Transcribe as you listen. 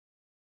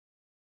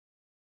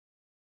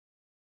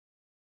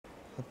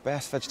The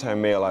best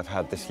vegetarian meal I've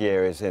had this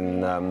year is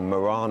in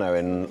Murano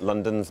in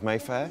London's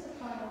Mayfair.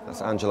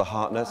 That's Angela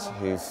Hartnett,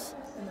 who's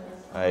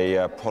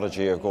a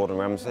prodigy of Gordon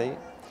Ramsay.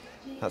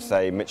 That's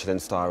a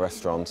Michelin-star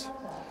restaurant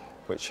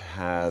which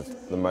had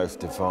the most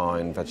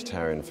divine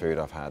vegetarian food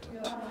I've had.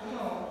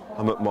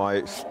 I'm at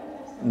my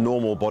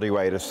normal body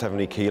weight of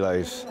 70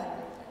 kilos,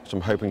 which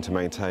I'm hoping to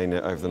maintain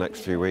over the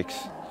next few weeks.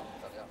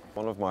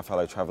 One of my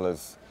fellow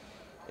travellers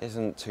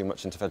isn't too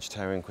much into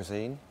vegetarian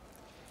cuisine,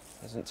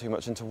 isn't too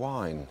much into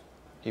wine.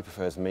 He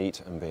prefers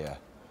meat and beer.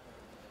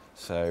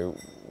 So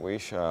we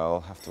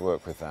shall have to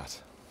work with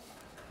that.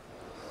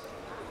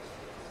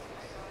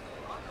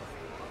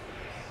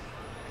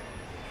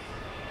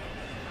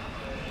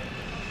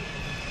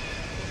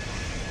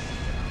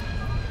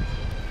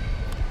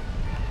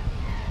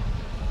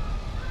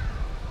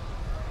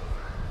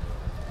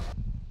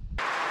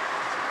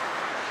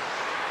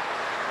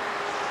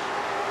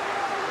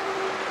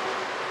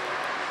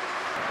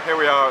 Here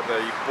we are at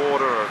the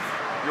border of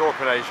Europe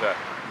and Asia,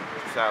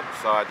 just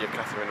outside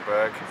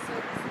Yekaterinburg.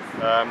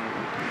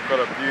 Got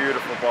a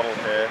beautiful bottle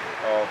here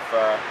of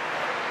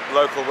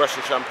local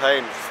Russian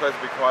champagne, which is supposed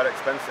to be quite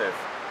expensive.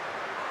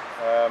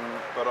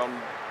 But on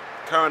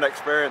current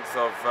experience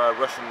of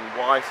Russian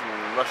white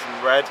and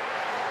Russian red,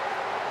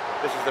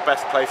 this is the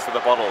best place for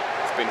the bottle.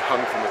 It's been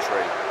hung from the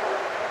tree.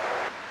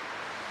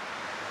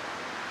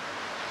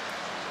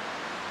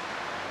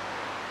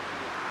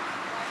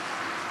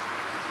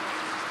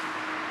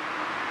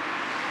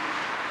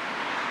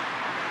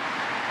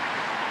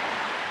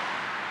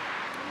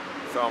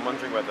 So I'm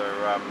wondering whether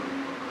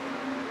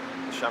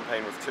the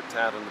champagne was tipped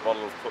out and the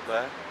bottle was put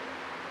there,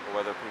 or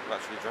whether people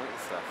actually drank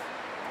the stuff.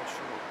 I'm not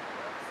sure.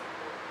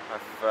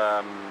 I've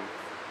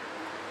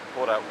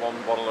poured out one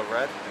bottle of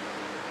red,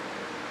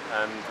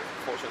 and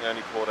fortunately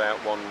only poured out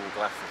one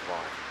glass of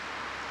white.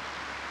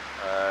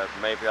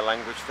 Maybe a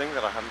language thing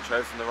that I haven't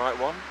chosen the right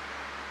one.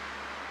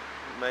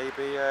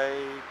 Maybe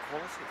a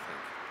quality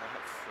thing.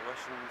 Perhaps the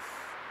Russians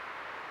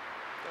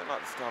don't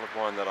like the style of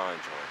wine that I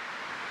enjoy.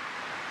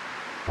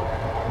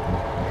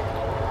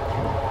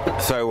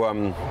 So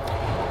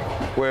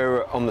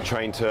we're on the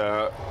train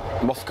to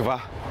Moscow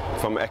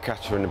from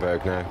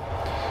Ekaterinburg now.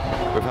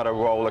 We've had a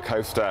roller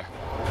coaster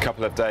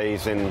couple of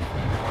days in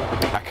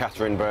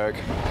Ekaterinburg.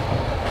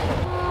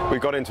 We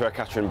got into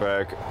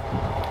Ekaterinburg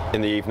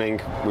in the evening.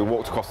 We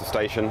walked across the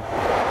station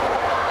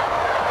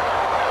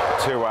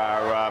to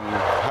our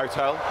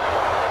hotel,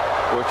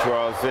 which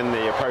was in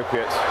the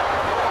appropriate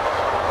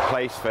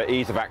place for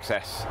ease of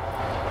access.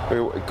 We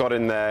got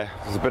in there,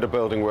 there's a bit of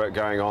building work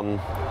going on.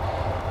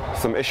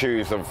 Some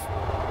issues of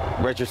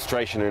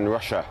registration in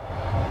Russia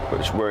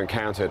which were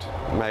encountered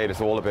made us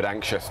all a bit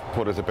anxious,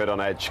 put us a bit on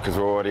edge, because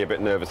we're already a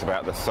bit nervous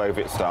about the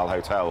Soviet-style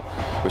hotel,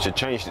 which had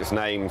changed its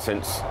name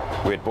since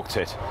we had booked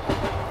it.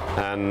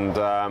 And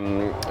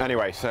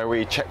anyway, so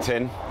we checked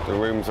in. The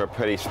rooms are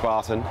pretty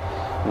Spartan,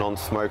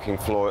 non-smoking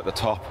floor at the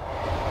top.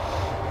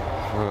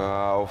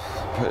 Well,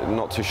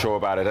 not too sure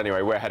about it.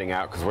 Anyway, we're heading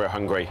out because we're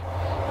hungry,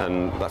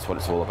 and that's what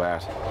it's all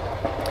about.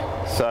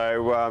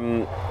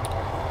 So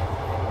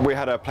we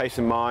had a place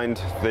in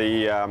mind.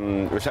 The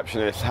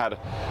receptionist had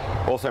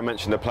also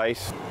mentioned a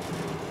place.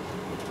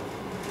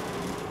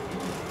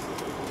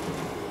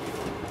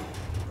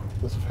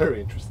 It was a very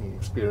interesting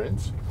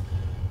experience.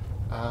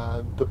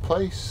 The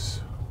place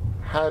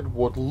had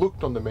what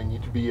looked on the menu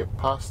to be a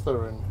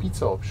pasta and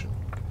pizza option.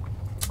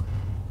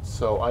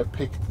 So I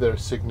picked their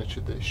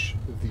signature dish,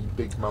 the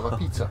Big Mama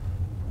Pizza.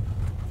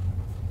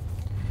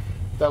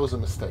 That was a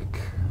mistake.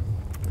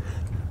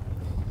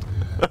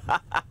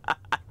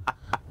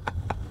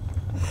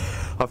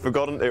 I've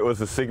forgotten it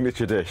was a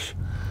signature dish.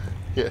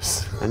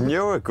 Yes. And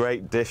you're a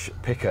great dish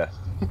picker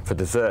for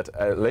dessert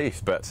at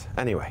least, but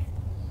anyway.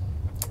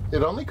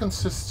 It only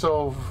consists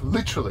of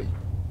literally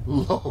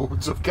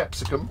loads of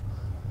capsicum,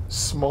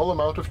 small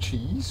amount of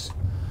cheese,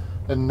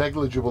 and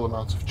negligible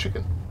amounts of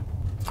chicken.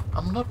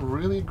 I'm not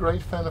really a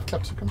great fan of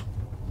capsicum.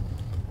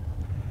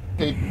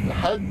 It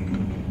had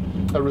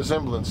a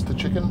resemblance to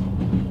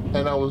chicken,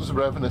 and I was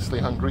ravenously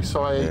hungry,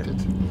 so I ate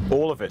it.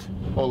 All of it?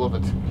 All of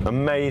it.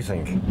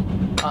 Amazing.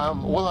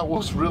 Well, I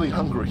was really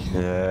hungry.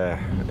 Yeah.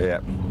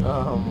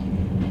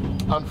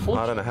 Unfortunately,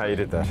 I don't know how you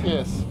did that.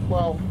 Yes,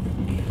 well,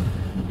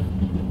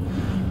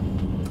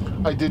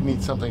 I did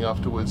need something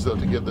afterwards, though,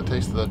 to get the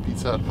taste of that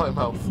pizza out of my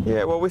mouth.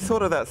 Yeah, well, we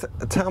thought of that.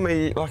 Tell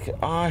me, like,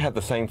 I had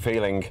the same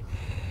feeling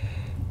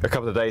a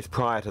couple of days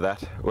prior to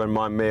that, when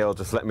my meal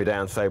just let me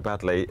down so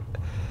badly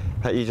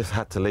that you just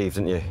had to leave,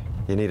 didn't you?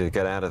 You needed to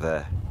get out of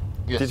there.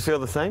 Yes. Did you feel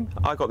the same?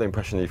 I got the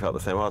impression you felt the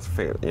same. I was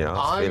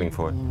feeling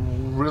for it. I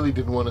really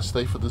didn't want to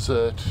stay for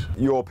dessert.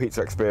 Your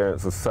pizza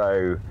experience was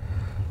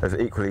as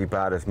equally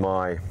bad as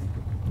my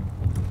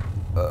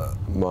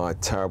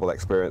terrible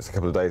experience a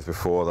couple of days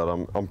before that.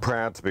 I'm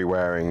proud to be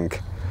wearing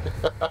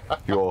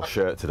your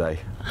shirt today.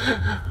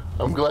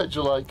 I'm glad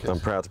you like it.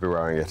 I'm proud to be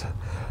wearing it.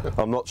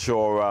 I'm not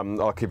sure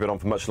I'll keep it on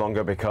for much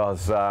longer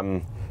because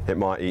it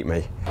might eat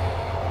me.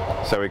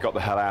 So we got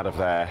the hell out of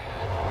there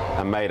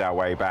and made our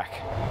way back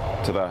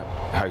to the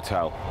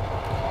hotel.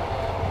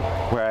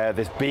 where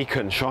this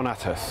beacon shone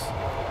at us.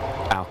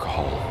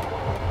 Alcohol.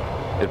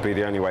 It'd be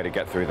the only way to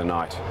get through the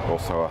night, or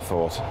so I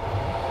thought.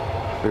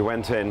 We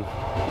went in,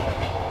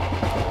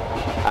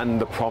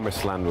 and the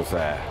promised land was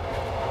there.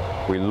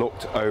 We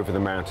looked over the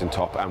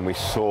mountaintop and we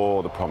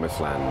saw the promised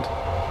land.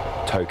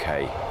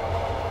 Tokay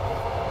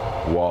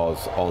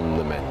was on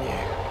the menu.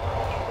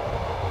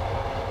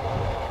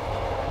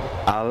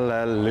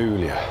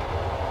 Alleluia.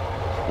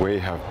 We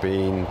have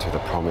been to the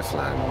promised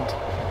land.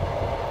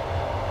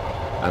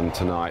 And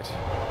tonight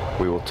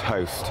we will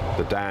toast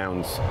the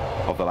downs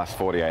of the last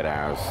 48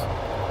 hours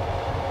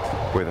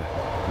with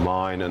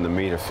mine and the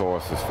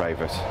Meatosaurus'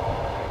 favourite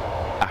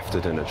after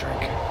dinner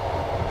drink.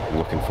 I'm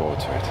looking forward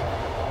to it.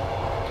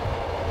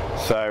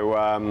 So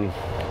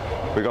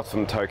we got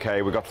some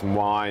Tokay, we got some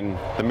wine.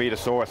 The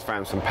Meatosaurus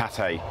found some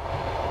pate,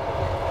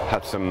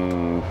 had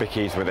some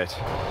bickies with it.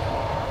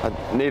 I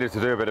needed to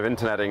do a bit of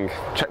interneting,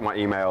 check my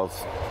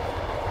emails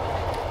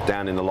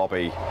down in the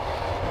lobby.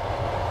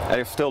 It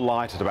was still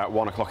light at about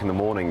 1 o'clock in the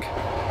morning,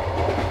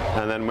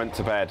 and then went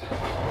to bed.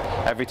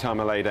 Every time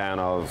I lay down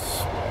I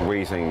was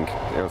wheezing.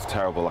 It was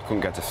terrible, I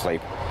couldn't get to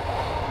sleep.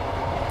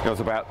 It was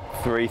about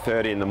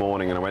 3:30 in the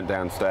morning and I went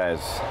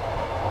downstairs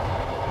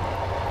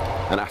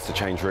and asked to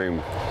change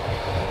room.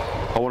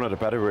 I wanted a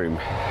better room.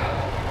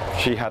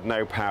 She had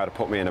no power to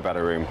put me in a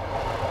better room.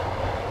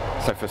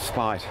 So for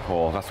spite,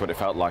 or that's what it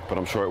felt like, but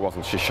I'm sure it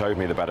wasn't, she showed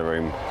me the better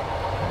room.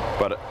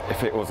 But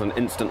if it was an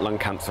instant lung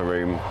cancer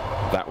room,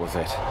 that was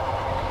it.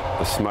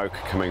 The smoke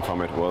coming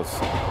from it was...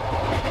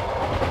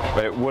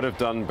 But it would have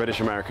done British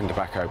American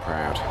Tobacco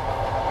proud.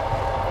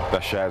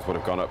 Their shares would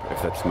have gone up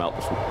if they'd smelt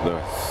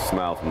the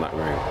smell from that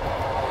room.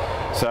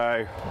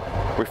 So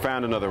we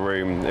found another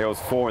room. It was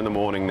 4 in the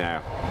morning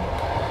now,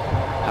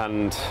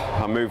 and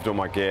I moved all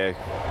my gear,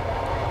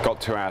 got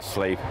 2 hours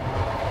sleep,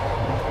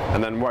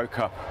 and then woke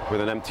up with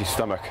an empty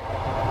stomach,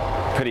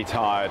 pretty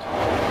tired,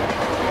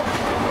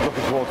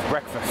 looking towards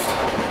breakfast.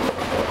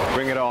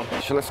 Bring it on.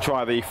 So let's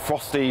try the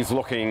Frosties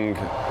looking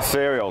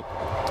cereal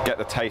to get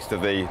the taste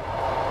of the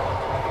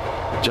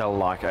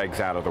gel-like eggs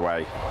out of the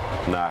way.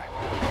 Nah,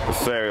 the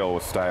cereal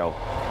was stale.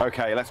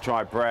 Okay, let's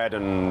try bread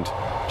and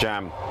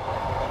jam.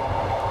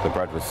 The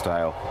bread was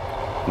stale.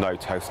 No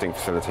toasting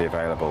facility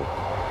available.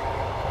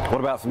 What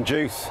about some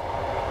juice?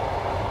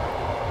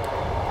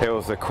 It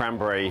was the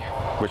cranberry,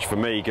 which for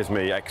me gives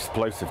me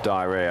explosive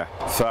diarrhea.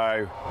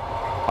 So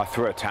I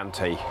threw a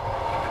tanty.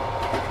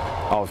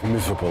 I was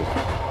miserable.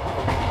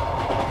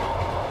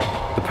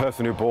 The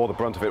person who bore the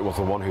brunt of it was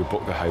the one who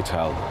booked the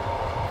hotel.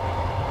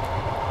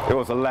 It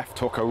was a left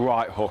hook, a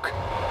right hook,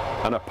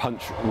 and a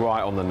punch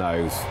right on the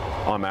nose.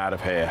 I'm out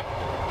of here.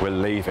 We're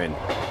leaving.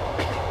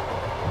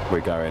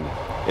 We're going.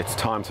 It's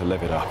time to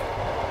live it up.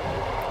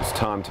 It's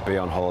time to be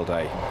on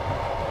holiday.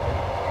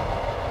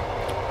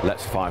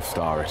 Let's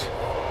 5-star it.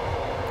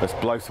 Let's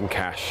blow some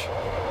cash.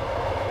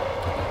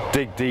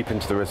 Dig deep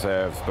into the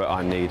reserves, but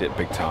I need it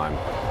big time.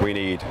 We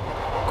need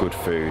good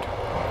food.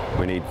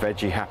 We need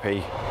veggie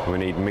happy. We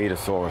need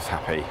Meatosaurus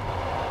happy.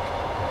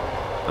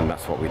 And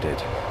that's what we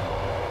did.